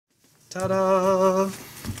Ta-da!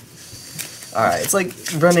 Alright, it's like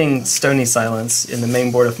running Stony Silence in the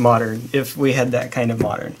main board of Modern, if we had that kind of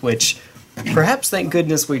Modern, which perhaps, thank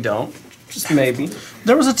goodness, we don't. Just maybe.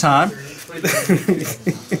 There was a time.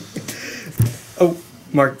 Oh,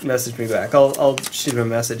 Mark messaged me back. I'll shoot him a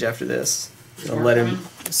message after this. I'll let him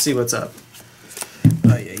see what's up.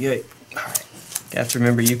 Oh, yeah. Alright. You have to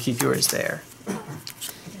remember you keep yours there. There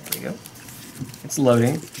we go. It's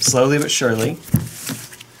loading, slowly but surely.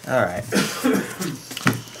 Alright.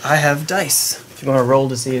 I have dice. If you want to roll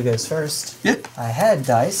to see who goes first. Yeah. I had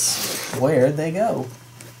dice. Where'd they go?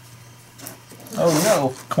 Oh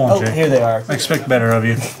no. Come on, Jay. Here they are. I expect better of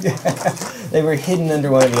you. They were hidden under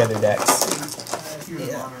one of the other decks.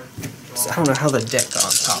 Yeah. So I don't know how the deck got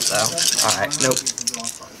on top though. Alright, nope.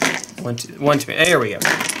 One, two. There we go.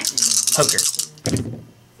 Poker.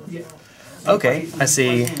 Okay, I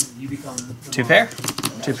see 2 pair.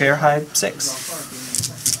 2 pair, high 6.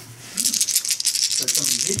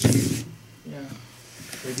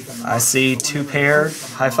 I see 2 pair,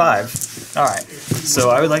 high 5. Alright, so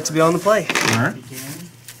I would like to be on the play. Alright.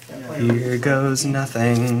 Here goes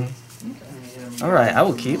nothing. Alright, I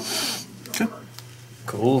will keep. Okay.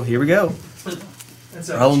 Cool, here we go.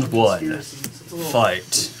 Round 1.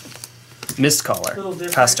 Fight.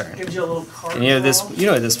 Mistcaller. Pass turn. And you know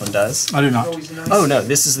what this one does? I do not. Oh no,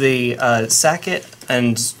 this is the sack it,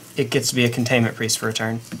 and it gets to be a containment priest for a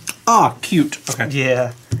turn. Ah, cute. Okay.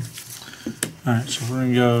 Yeah. Alright, so we're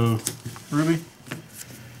gonna go Ruby.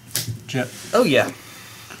 Jet. Oh yeah.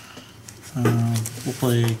 We'll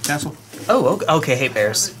play Castle. Oh, okay,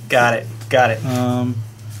 Hatebears. Got it.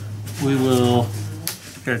 We will...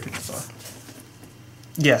 Heritage Thought.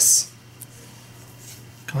 Yes.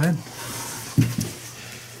 Go ahead.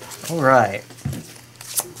 Alright.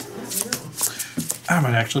 I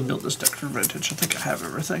might actually build this deck for vintage. I think I have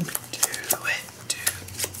everything. Do it.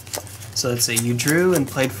 So let's see, you drew and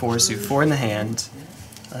played 4, so 4 in the hand.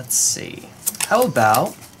 Let's see. How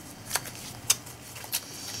about...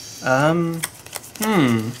 That's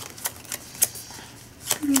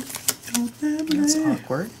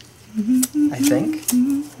awkward. I think.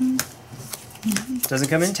 Doesn't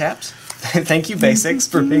come in tapped. Thank you, Basics,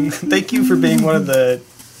 for being. Thank you for being one of the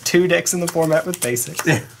 2 decks in the format with Basics.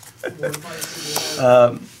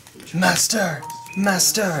 Master.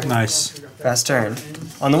 Nice. Fast turn.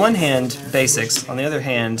 On the one hand, Basics. On the other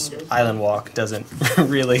hand, Island Walk doesn't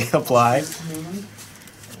really apply.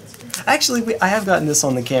 Actually, I have gotten this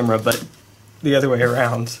on the camera, but the other way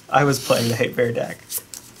around. I was playing the Hatebear deck.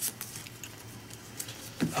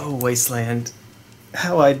 Oh, Wasteland.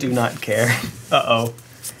 How I do not care. Uh-oh.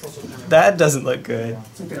 That doesn't look good.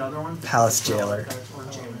 Palace Jailer.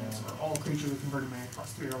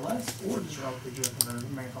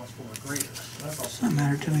 Does that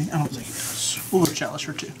matter to me? I don't think it does. We'll go Chalice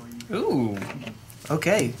for 2. Ooh.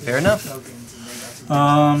 Okay, fair enough.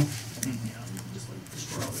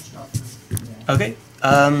 Okay.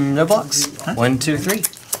 No blocks. Huh? 1, 2, 3.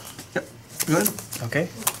 Yep. Good. Okay.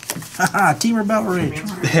 Haha, Teamer Battle Rage.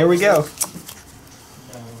 There we go.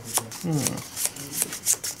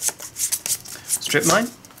 Strip mine.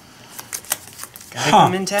 Gotta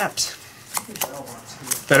come in tapped.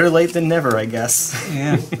 Better late than never, I guess.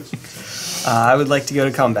 Yeah. I would like to go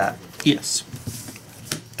to combat. Yes.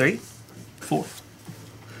 3? 4.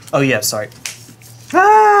 Oh yeah, sorry.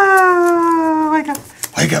 Ah! Wake up!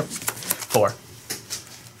 Wake up! 4.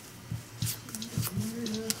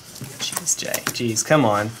 Jeez, Jay. Jeez, come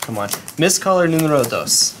on. Mistcaller numero 2.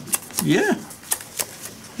 Yeah.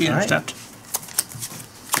 He All right. tapped.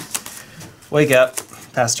 Wake up.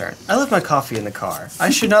 Pass turn. I left my coffee in the car. I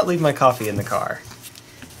should not leave my coffee in the car.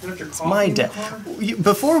 It's my deck.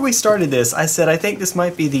 Before we started this, I said I think this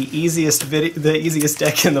might be the easiest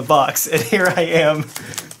deck in the box, and here I am.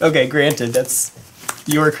 Okay, granted, that's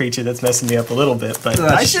your creature that's messing me up a little bit, but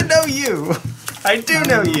I should know you. I do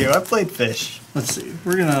know you. I played Fish. Let's see.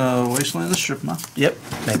 We're gonna Wasteland the Stripma. Yep,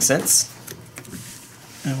 makes sense.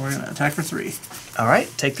 And we're gonna attack for 3. All right,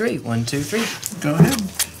 take 3. 1, 2, 3. Go ahead.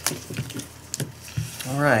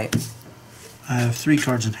 All right. I have 3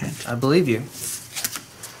 cards in hand. I believe you.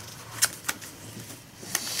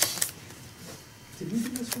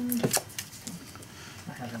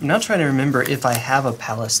 I'm now trying to remember if I have a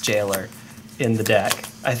Palace Jailer in the deck.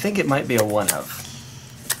 I think it might be a 1-of.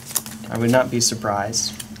 I would not be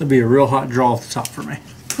surprised. That'd be a real hot draw off the top for me.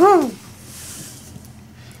 Woo!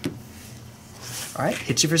 Alright,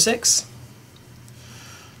 hit you for 6.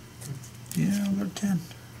 Yeah, I'll go to 10.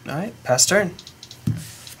 Alright, pass turn.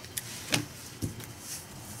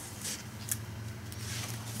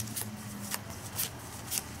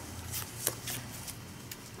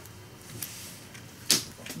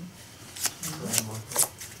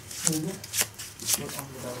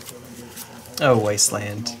 Oh,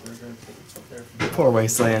 Wasteland. Poor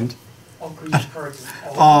Wasteland.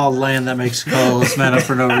 Oh, land that makes colorless mana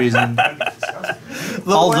for no reason.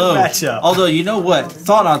 Although, you know what?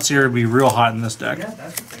 Thought-Knot's here would be real hot in this deck.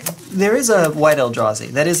 There is a White Eldrazi.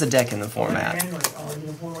 That is a deck in the format.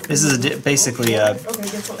 This is basically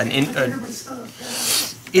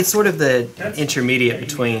it's sort of the intermediate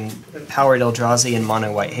between Powered Eldrazi and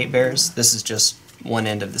Mono White Hatebears. This is just one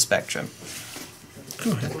end of the spectrum.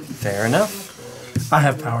 Fair enough. I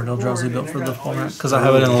have Powered Eldrazi built for the format because I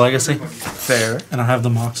have it in the Legacy. Fair. And I have the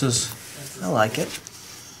Moxes. I like it.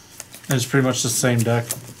 And it's pretty much the same deck.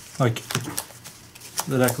 Like,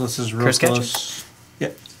 the deck list is real Cursecatcher? close.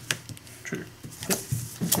 Yep. Trigger.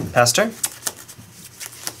 Pass turn?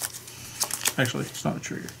 Actually, it's not a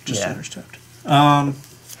trigger. Just enters tapped.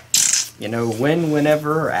 You know,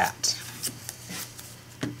 whenever, or at.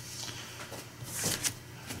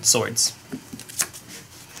 Swords.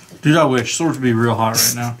 Dude, I wish. Swords would be real hot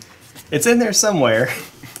right now. It's in there somewhere.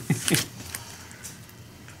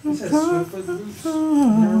 It says Swift with the boots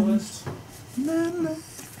in our list.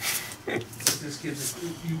 This gives it,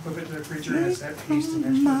 you equip it to a creature and has that haste and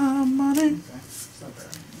extra. Okay, it's not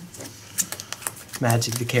bad.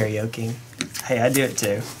 Magic the karaoke. Hey, I do it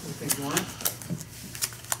too. Think you want it?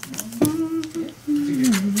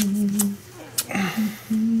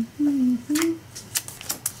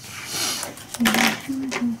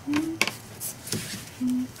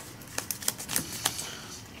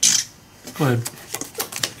 Go ahead.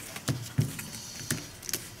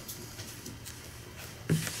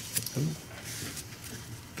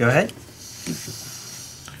 Go ahead.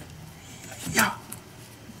 Yeah.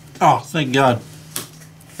 Oh, thank God.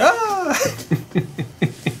 Ah!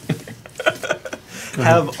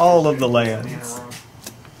 Have all of the lands.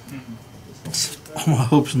 All my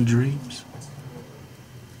hopes and dreams.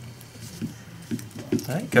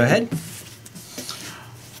 Alright, go ahead.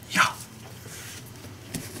 Yeah.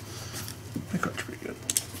 That card's pretty good.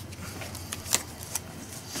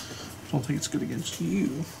 Don't think it's good against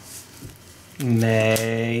you.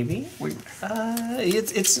 Maybe. Wait.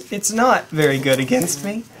 It's not very good against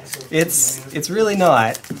me. It's really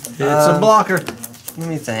not. It's a blocker. Let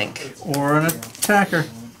me think. Or an attacker.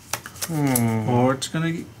 Or it's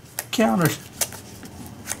gonna get countered.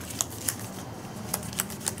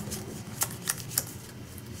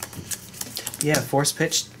 Yeah, Force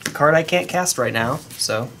Pitch card I can't cast right now,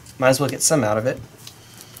 so might as well get some out of it.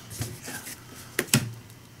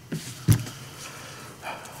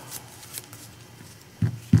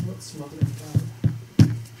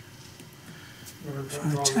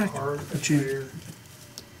 Attack, but you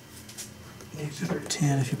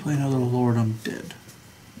 10. If you play another Lord, I'm dead.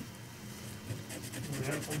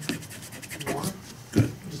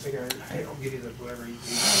 Good.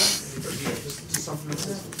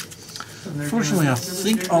 Fortunately, I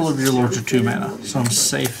think all of your lords are 2 mana, so I'm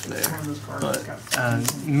safe there. But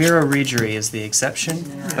Mirror Regery is the exception,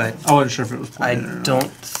 but I wasn't sure if it was I played or not.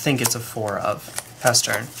 don't think it's a 4 of. Pass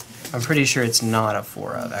turn. I'm pretty sure it's not a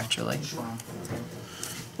 4 of, actually.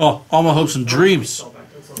 Oh, all my hopes and dreams.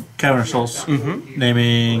 Cavern of Souls.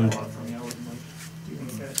 Naming.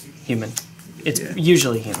 Human. It's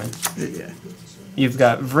usually human. Yeah. You've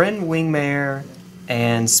got Vryn, Wingmare,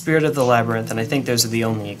 and Spirit of the Labyrinth, and I think those are the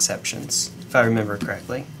only exceptions, if I remember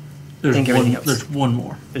correctly. There's think everything else. There's one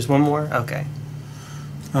more. There's one more? Okay.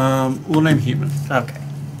 We'll name human. Okay.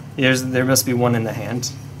 There must be one in the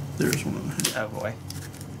hand. There's one in the hand. Oh boy.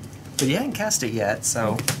 But you haven't cast it yet,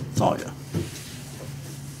 so Thalia.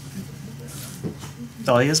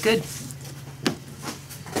 Thalia's good.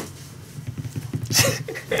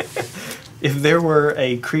 If there were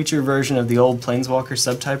a creature version of the old Planeswalker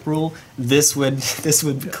subtype rule, this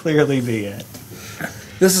would clearly be it.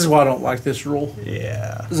 This is why I don't like this rule.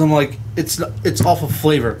 Yeah. Because I'm like, it's off of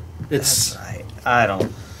flavor. It's That's right. I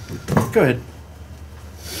don't. Go ahead.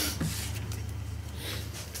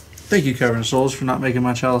 Thank you, Cavern of Souls, for not making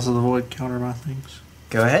my Chalice of the Void counter my things.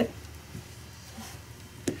 Go ahead.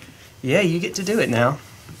 Yeah, you get to do it now.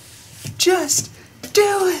 Just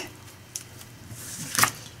do it!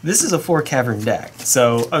 This is a 4 cavern deck,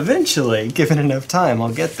 so eventually, given enough time,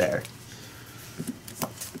 I'll get there.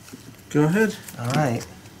 Go ahead. Alright.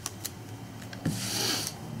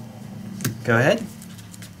 Go ahead.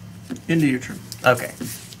 Into your turn. Okay.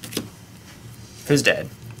 Who's dead?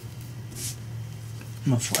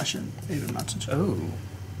 I'm gonna flash in. Even nonsense. Oh.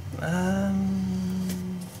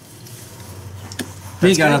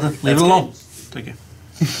 You got nothing. Leave That's it alone. good. Thank you.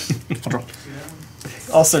 I'll draw.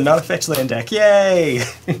 Also, not a fetch land deck. Yay!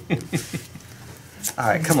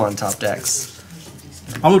 Alright, come on, top decks.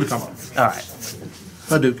 I'll move to combat. Alright.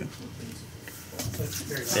 Hadouken.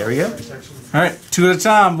 There we go. All right, 2 at a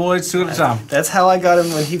time, boys. 2 at a time. That's how I got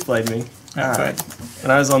him when he played me. All right, go ahead.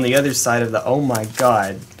 When I was on the other side of the, oh my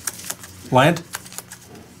god. Land.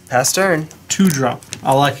 Pass turn. 2-drop.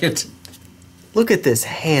 I like it. Look at this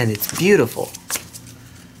hand, it's beautiful.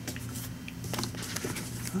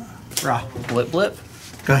 Rah. Blip blip.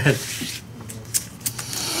 Go ahead.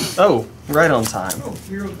 Oh, right on time. Oh,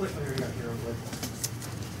 Hero Blip. Oh, there you go, Hero Blip.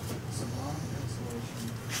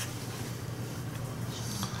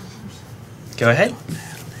 Go ahead.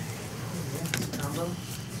 Combo.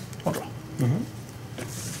 I'll draw.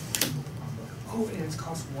 Oh, and it's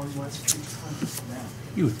cost 1 less for each time from that.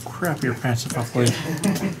 You would crap your pants if I played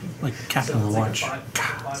like Captain of the Watch.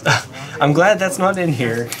 I'm glad that's not in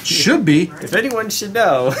here. Should be. If anyone should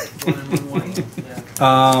know.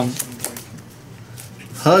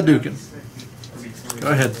 Hadouken.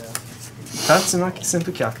 Go ahead. Tatsumaki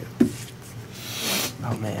Senpukyaku.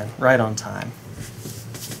 Oh man, right on time.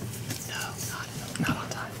 No, not on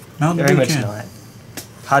time. Mountain Very Dew much can. not.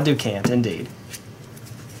 Hadouken, indeed.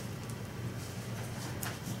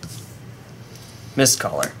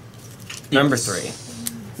 Mistcaller. Number 3.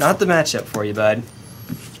 Not the matchup for you, bud.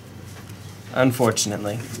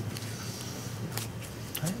 Unfortunately.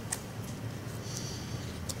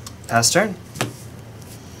 Pass turn.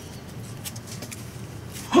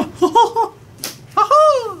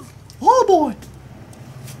 Oh boy.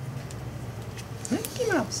 Mickey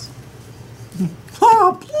Mouse.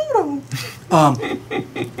 Ah, Pluto.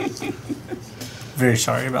 Very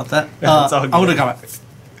sorry about that. It's all I'm gonna good. come back.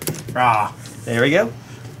 Rah. There we go.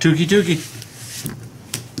 Tuki Tuki.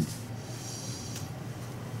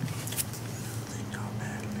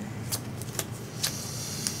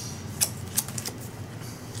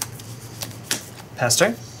 Pass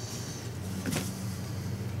turn.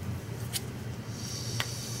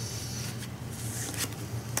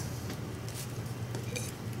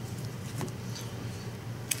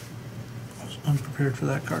 I was unprepared for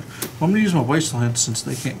that card. Well, I'm gonna use my Wasteland since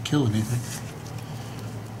they can't kill anything.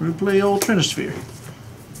 We're gonna play old Trinisphere.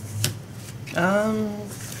 I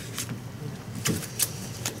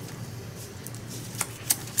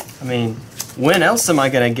mean, when else am I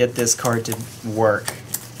gonna get this card to work?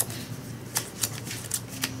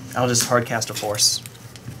 I'll just hardcast a force.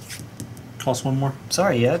 Cost 1 more.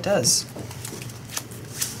 Sorry, yeah, it does.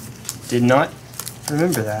 Did not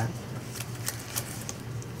remember that.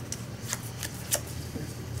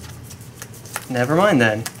 Never mind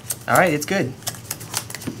then. Alright, it's good.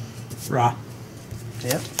 Rah.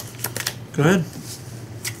 Yep. Go ahead.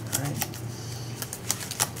 Alright.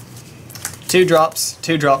 2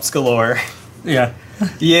 drops galore. Yeah.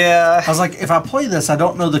 Yeah. I was like, if I play this, I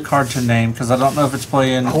don't know the card to name because I don't know if it's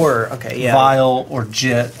playing Horror, okay, yeah. Vial or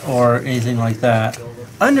Jet or anything like that.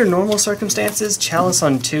 Under normal circumstances, Chalice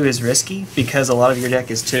on 2 is risky because a lot of your deck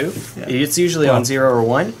is 2. Yeah. It's usually on 0 or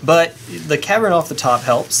 1, but the Cavern off the top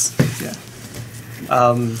helps. Yeah.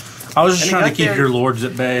 I I was just And it trying to got keep there- your lords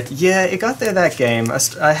at bay. Yeah, it got there that game.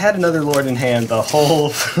 I had another Lord in hand the whole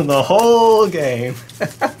the whole game.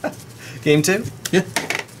 Game 2? Yeah.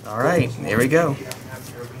 Alright, here we go.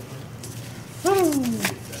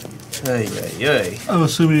 Ay, ay, ay. I'm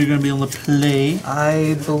assuming you're going to be on the play.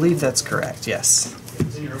 I believe that's correct, yes.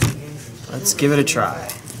 Let's give it a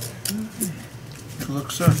try. Good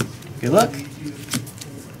luck, sir. Good luck.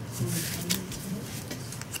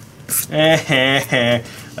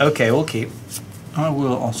 Okay, we'll keep. I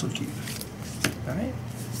will also keep. Alright.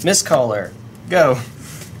 Mistcaller. Go.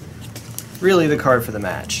 Really the card for the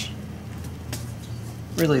match.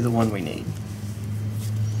 Really the one we need.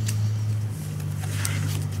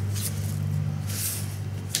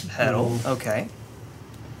 Petal. Okay.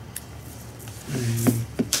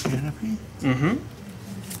 Canopy. Mm-hmm.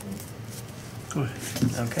 Go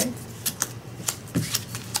ahead. Okay.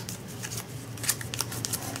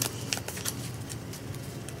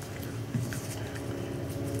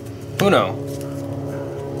 Uno.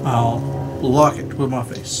 I'll lock it with my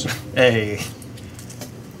face. A.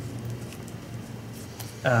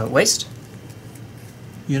 Waste?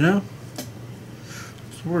 You know?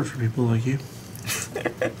 It's a word for people like you.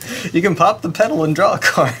 You can pop the petal and draw a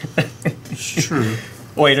card. It's true.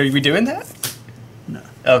 Wait, are we doing that? No.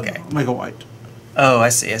 Okay. I'll make a white. Oh, I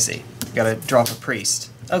see, I see. Gotta drop a priest.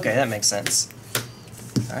 Okay, that makes sense.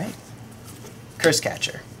 Alright.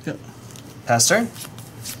 Cursecatcher. Yep. Pass turn.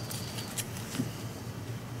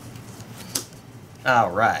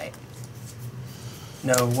 Alright.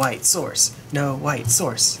 No white source. No white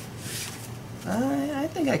source. I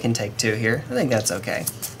think I can take 2 here. I think that's okay.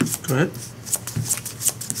 Go ahead.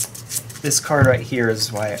 This card right here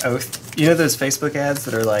is why Oath. You know those Facebook ads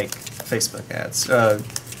that are like Facebook ads?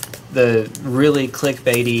 the really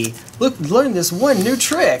clickbaity, look, learn this one new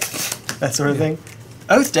trick, that sort of thing.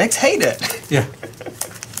 Oath decks hate it. Yeah.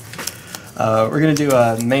 We're going to do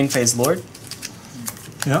a main phase Lord.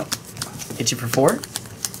 Yep. Hit you for 4.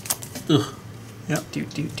 Ugh. Yep. Do.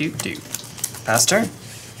 Pass turn.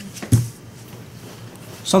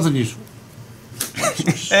 Something useful.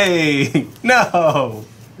 Hey! No!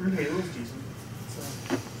 Hurkyl is decent. So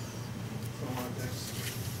a lot of decks.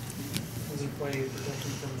 Doesn't play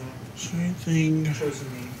protection from the Same thing chosen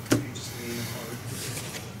name. You just need a card.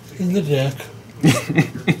 in the deck.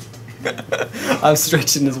 I'm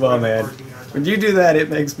stretching as well, man. When you do that, it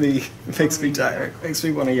makes me tired. It makes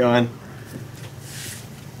me want to yawn.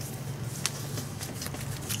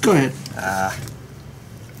 Go ahead.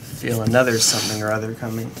 Feel another something or other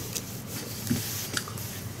coming.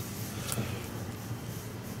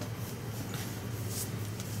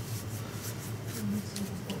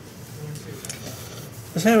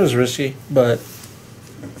 This hand was risky, but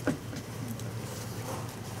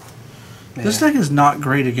this deck is not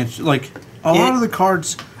great against, like, a lot of the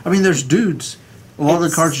cards, I mean, there's dudes. A lot of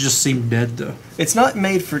the cards just seem dead, though. It's not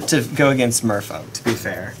made to go against Merfolk, to be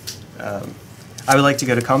fair. I would like to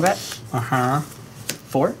go to combat.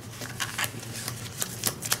 4.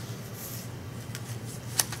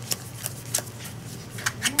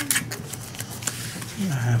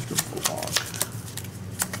 I have to block.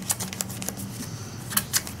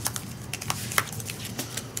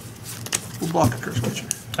 We'll block a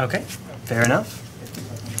Cursecatcher. Okay, fair enough.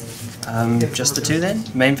 Just the 2 then.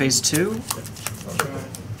 Main phase 2.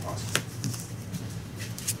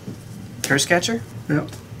 Cursecatcher. Yep.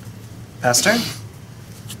 Pass turn.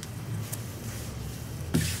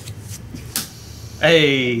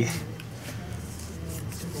 Hey!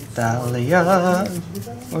 Thalia,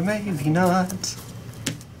 or maybe not.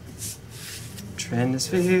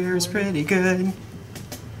 Trinisphere is pretty good.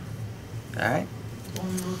 Alright.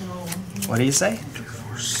 What do you say?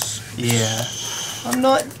 4, 6. Yeah.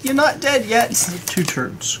 You're not dead yet. 2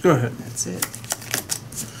 turns. Go ahead. That's it.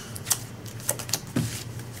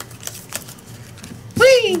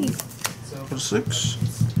 Whee! So, 4, 6.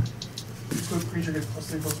 each creature gets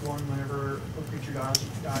 +3/+1 whenever a creature dies,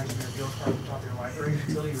 and you reveal a card at the top of your library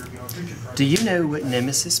until you reveal a creature card. Do you know what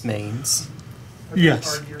Nemesis means?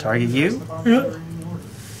 Yes. Target you? Yeah.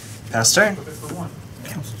 Pass turn. Flip it for 1.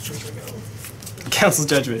 Council's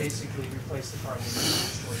Judgment. Basically, replace the card.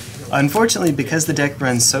 Unfortunately, because the deck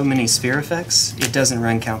runs so many sphere effects, it doesn't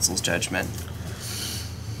run Council's Judgment.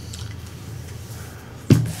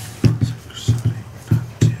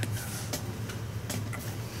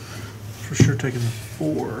 For sure taking the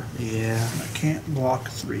 4. Yeah. I can't block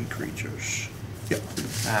 3 creatures. Yep.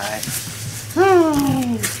 Alright.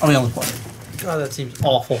 On the only play. God, that seems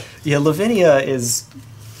awful. Yeah, Lavinia is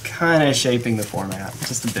kind of shaping the format.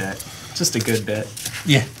 Just a bit. Just a good bit.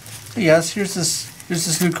 Yeah. Hey guys, here's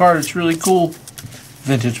this new card. It's really cool.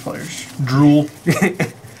 Vintage players. Drool.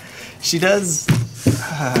 She does...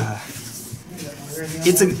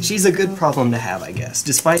 she's a good problem to have, I guess.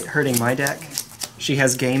 Despite hurting my deck, she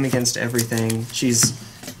has game against everything. She's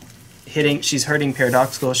hurting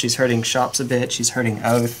Paradoxical, she's hurting Shops a bit, she's hurting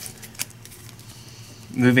Oath.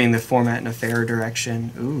 Moving the format in a fairer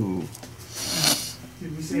direction. Ooh.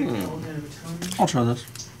 I'll try this.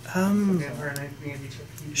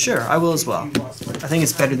 Sure, I will as well. I think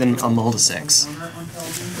it's better than a mull to 6.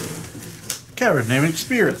 Cavern naming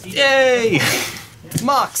Spirit. Yay!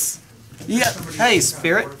 Mox! Yep. Hey,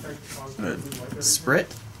 Spirit.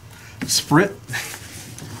 Sprit? Sprit.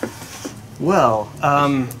 Well,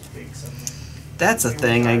 that's a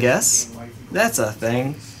thing, I guess. That's a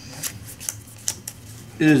thing.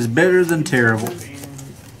 It is better than terrible.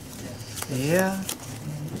 Yeah.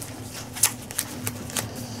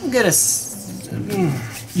 I'm gonna...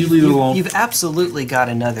 You leave it alone. You've absolutely got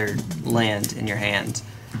another land in your hand.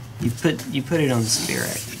 You put it on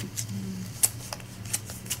Spirit.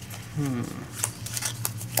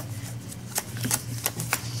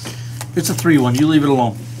 It's a 3/1. You leave it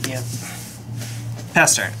alone. Yep.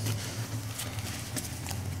 Pass turn.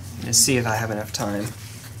 Let's see if I have enough time.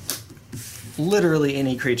 Literally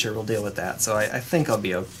any creature will deal with that, so I think I'll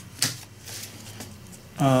be okay.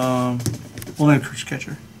 We'll name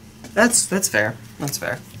Cursecatcher. That's fair. That's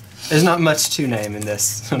fair. There's not much to name in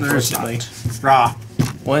this, unfortunately. Rah.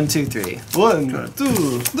 1, 2, 3. 1,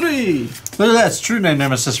 2, 3. Look at that. It's True-Name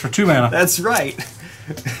Nemesis for 2 mana. That's right.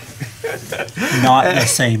 Not the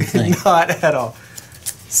same thing. Not at all.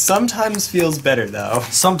 Sometimes feels better though.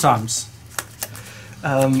 Sometimes.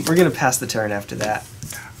 We're gonna pass the turn after that.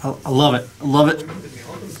 I love it. I love it.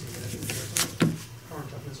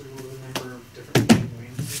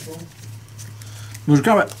 Move to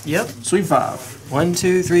combat. Yep. Sweep 5. 1,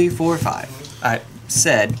 2, 3, 4, 5. I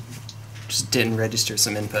said, just didn't register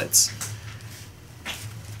some inputs.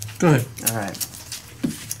 Go ahead. Alright.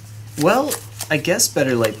 Well, I guess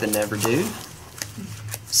better late than never, dude.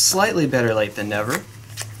 Slightly better late than never.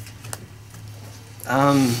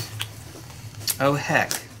 Oh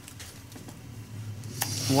heck.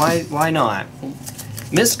 Why not?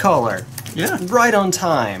 Mistcaller. Yeah. Right on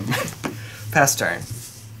time. Pass turn.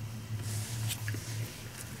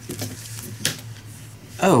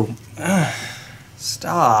 Oh.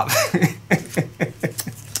 Stop.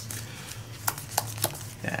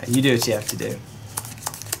 Yeah, you do what you have to do.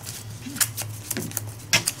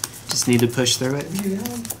 Just need to push through it.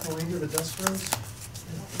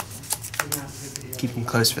 Keep them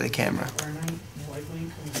close for the camera.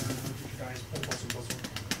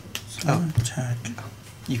 Oh, Attack.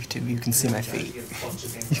 you can see my feet.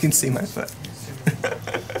 You can see my foot.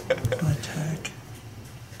 Attack.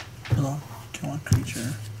 Kill one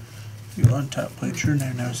creature. You untap, play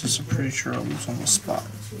True-Name Nemesis, a creature lose on the spot.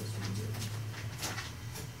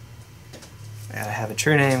 Gotta have a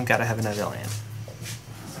true name, gotta have another land.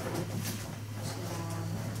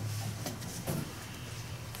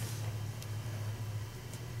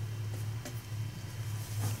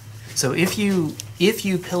 So if you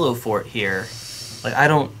pillow fort here, like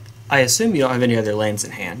I assume you don't have any other lands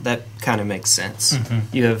in hand. That kind of makes sense.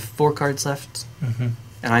 Mm-hmm. You have 4 cards left, Mm-hmm.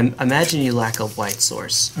 and I imagine you lack a white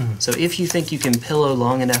source. Mm-hmm. So if you think you can pillow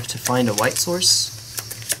long enough to find a white source,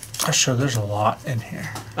 I'm sure there's a lot in here.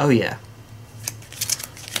 oh yeah.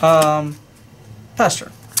 Pass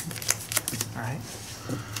turn. All right.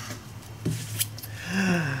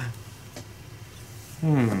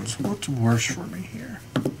 So what's worse for me here?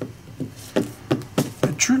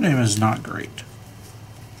 The True-Name is not great.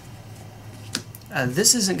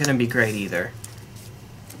 This isn't going to be great either.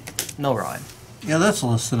 Null Rod. Yeah, that's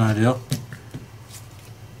less than ideal.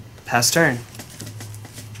 Pass turn.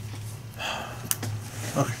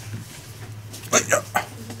 Okay.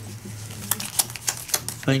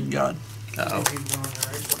 Thank God. Uh-oh.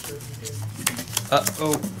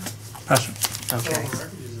 Uh-oh. Pass turn. Okay.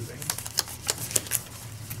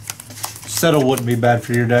 Settle wouldn't be bad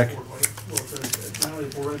for your deck.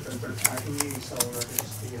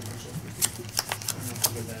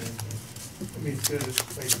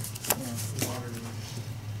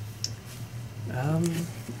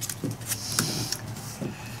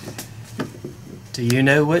 Do you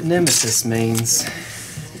know what Nemesis means?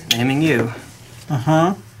 Naming you.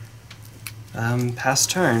 Uh-huh. Pass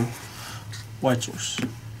turn. White source.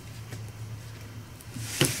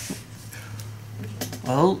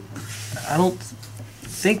 Well, I don't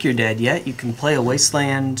think you're dead yet. You can play a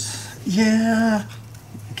Wasteland Yeah.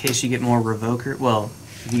 in case you get more Revoker. Well,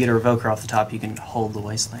 if you get a Revoker off the top, you can hold the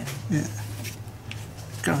Wasteland. Yeah.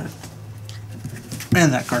 Go ahead.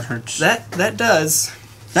 Man, that card hurts. That does.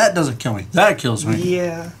 That doesn't kill me. That kills me.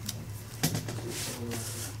 Yeah.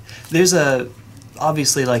 There's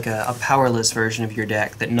obviously like a powerless version of your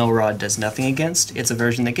deck that Null Rod does nothing against. It's a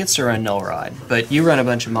version that gets to run Null Rod, but you run a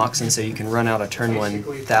bunch of Moxen, so you can run out a turn 1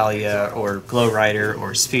 Thalia or Glow Rider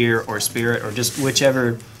or Sphere or Spirit or just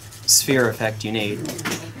whichever sphere effect you need.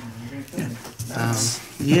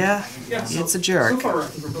 Yeah, it's a jerk.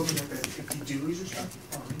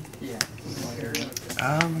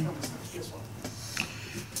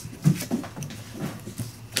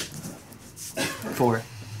 Four.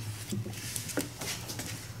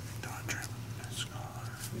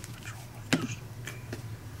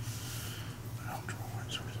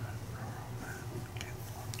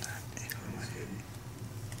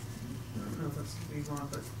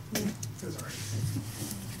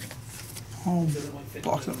 Oh,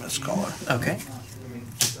 block the Mistcaller. Okay.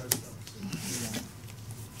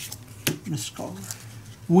 Mistcaller.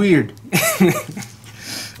 Weird.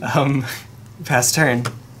 Pass turn.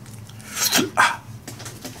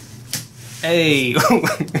 Hey,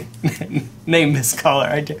 name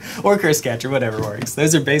Mistcaller or Cursecatcher, whatever works.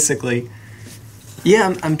 Those are basically.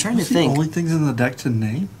 Yeah, I'm trying to think. Only things in the deck to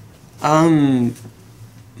name.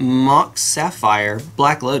 Mox Sapphire,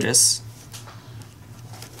 Black Lotus.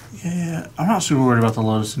 Yeah, I'm not super worried about the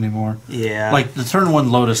Lotus anymore. Yeah. Like the turn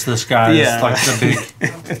 1 Lotus, this guy Yeah. is like the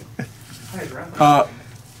big.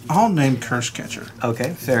 I'll name Cursecatcher.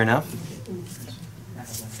 Okay, fair enough.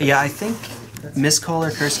 Yeah, I think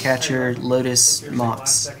Mistcaller, Cursecatcher, Lotus,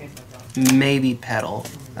 Mox, maybe Petal.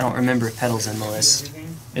 I don't remember if Petal's in the list.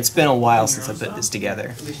 It's been a while since I put this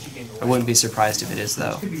together. I wouldn't be surprised if it is,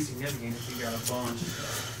 though.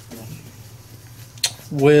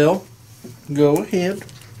 Well, go ahead.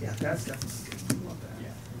 Yeah, that's definitely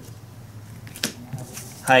good.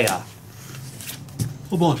 Hiya.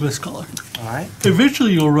 We'll block Mistcaller. Alright.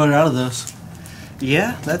 Eventually you'll run out of this.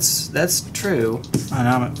 Yeah, that's true. And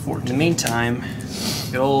I'm at 14. In the meantime,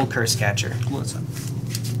 good old Cursecatcher. Listen.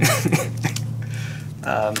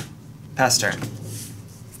 Pass turn.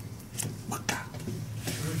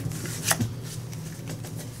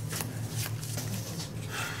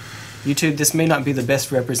 YouTube, this may not be the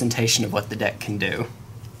best representation of what the deck can do.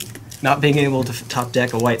 Not being able to top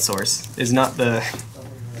deck a white source is not the...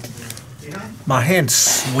 My hand's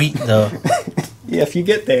sweet though. Yeah, if you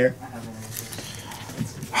get there.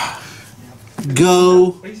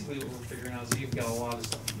 Go. Basically, what we're figuring out is you've got a lot of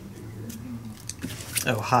stuff you can do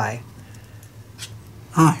here. Oh, hi.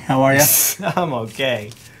 Hi, how are you? I'm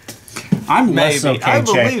okay. I'm Maybe. less okay, I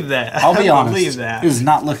Jay. believe that. I'll be I honest. believe that. It is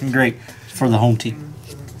not looking great for the home team.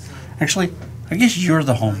 Actually, I guess you're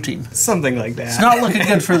the home team. Something like that. It's not looking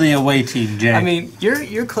good for the away team, Jay. I mean,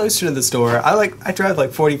 you're closer to the store. I drive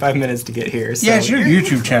like 45 minutes to get here. So yeah, it's your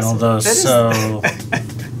YouTube channel though, so...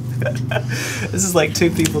 This is like two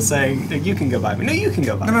people saying, you can go buy me. No, you can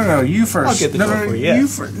go buy me. No, you first. I'll get the bill for you. You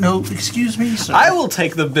first. No, excuse me, sir. I will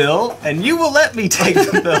take the bill, and you will let me take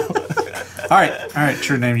the bill. All right,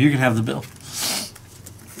 True-Name, you can have the bill.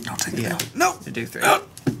 I'll take the bill. No. To do 3.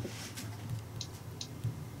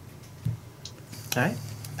 Alright,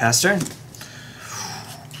 pass turn.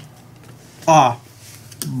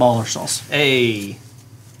 Baller sauce. Hey.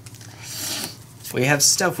 We have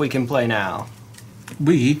stuff we can play now.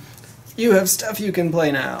 You have stuff you can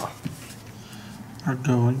play now. Are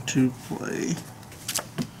going to play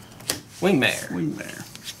Wingmare. Wingmare.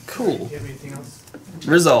 Cool. Do you have anything else?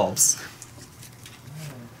 Resolves.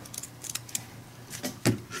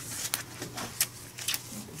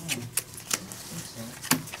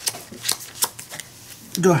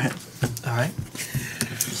 Go ahead. Alright.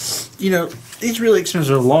 You know, these really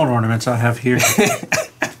expensive lawn ornaments I have here.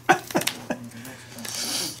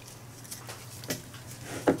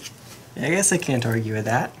 I guess I can't argue with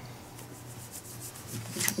that.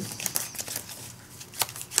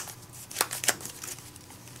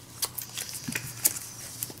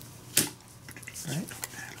 Alright.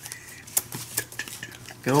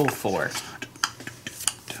 Good old 4.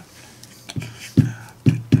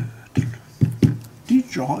 Do you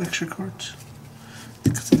draw extra cards?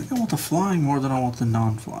 Because I think I want the flying more than I want the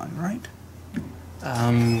non-flying, right?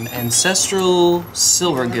 Ancestral,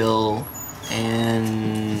 Silvergill,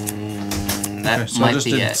 and that So I might just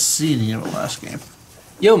be didn't it. see any of it last game.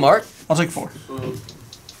 Yo, Mark. I'll take 4.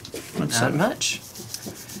 That's Not much.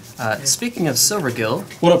 Speaking of Silvergill,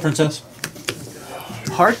 What up, Princess?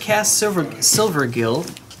 hardcast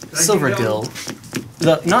Silvergill,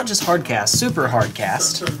 not just hardcast, super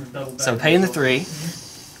hardcast. So paying the 3,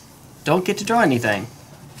 don't get to draw anything.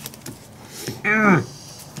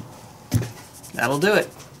 That'll do it.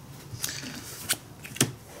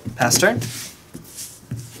 Pass turn.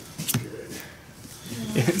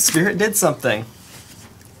 Spirit did something.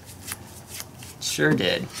 Sure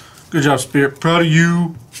did. Good job, Spirit. Proud of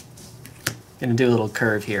you. Gonna do a little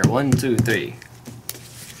curve here. 1, 2, 3.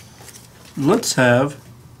 Let's have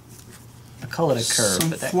I call it a curve, some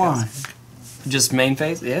but that flying. counts. Just main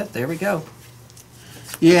phase? Yeah, there we go.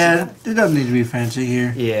 Yeah, it doesn't need to be fancy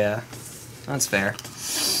here. Yeah, that's fair.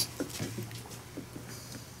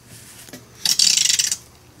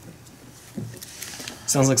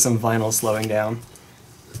 Sounds like some vinyl slowing down.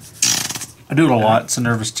 I do it a lot. It's a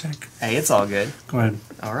nervous tick. Hey, it's all good. Go ahead.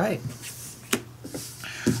 All right.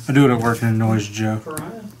 I do it at work and it annoys Joe.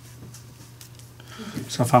 Piranha?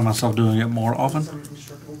 So I find myself doing it more often. Some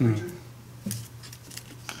indestructible creature?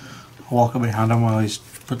 I walk up behind him while he's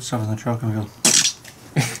putting stuff in the truck and I go,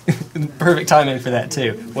 Perfect timing for that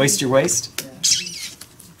too. Waste your waste.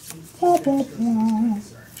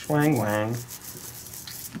 Swang wang.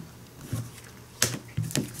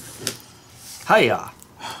 Hiya.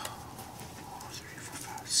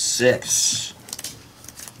 6.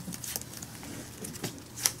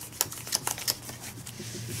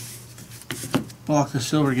 block the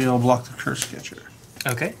Silvergill, block the Cursecatcher.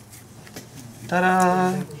 Okay.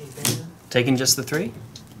 Ta-da! Taking just the 3.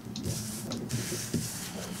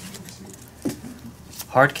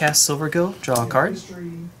 Hardcast Silvergill, draw a card.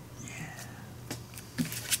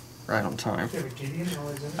 Right on time.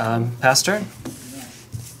 Pass turn.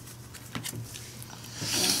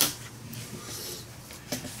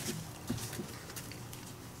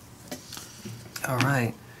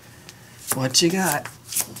 Alright. What you got?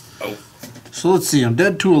 Oh. So let's see, I'm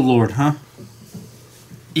dead to a lord, huh?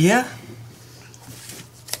 Yeah.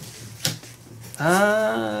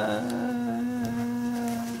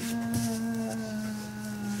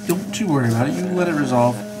 Don't you worry about it. You let it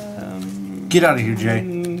resolve. Get out of here, Jay.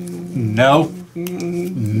 No.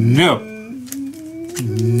 No.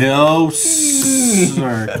 No,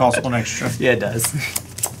 sir. It costs 1 extra. Yeah, it does.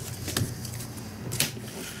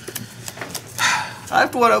 I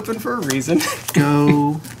have one open for a reason.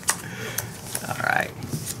 Go. Alright.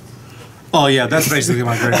 Oh, yeah, that's basically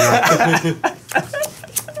my graveyard.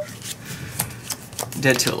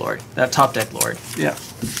 Dead to a lord. That top deck lord. Yeah.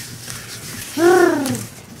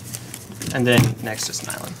 And then next just an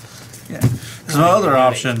island. Yeah. So my other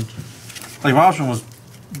option, like my option was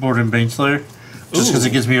Board and Baneslayer, just because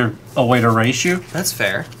it gives me a way to race you, That's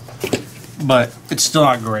fair, but it's still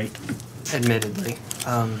not great. admittedly.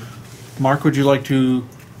 Mark, would you like to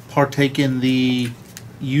partake in the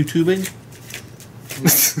YouTubing?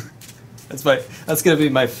 That's gonna be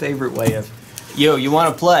my favorite way of, yo, you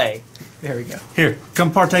wanna play? There we go. Here,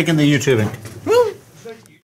 come partake in the YouTubing.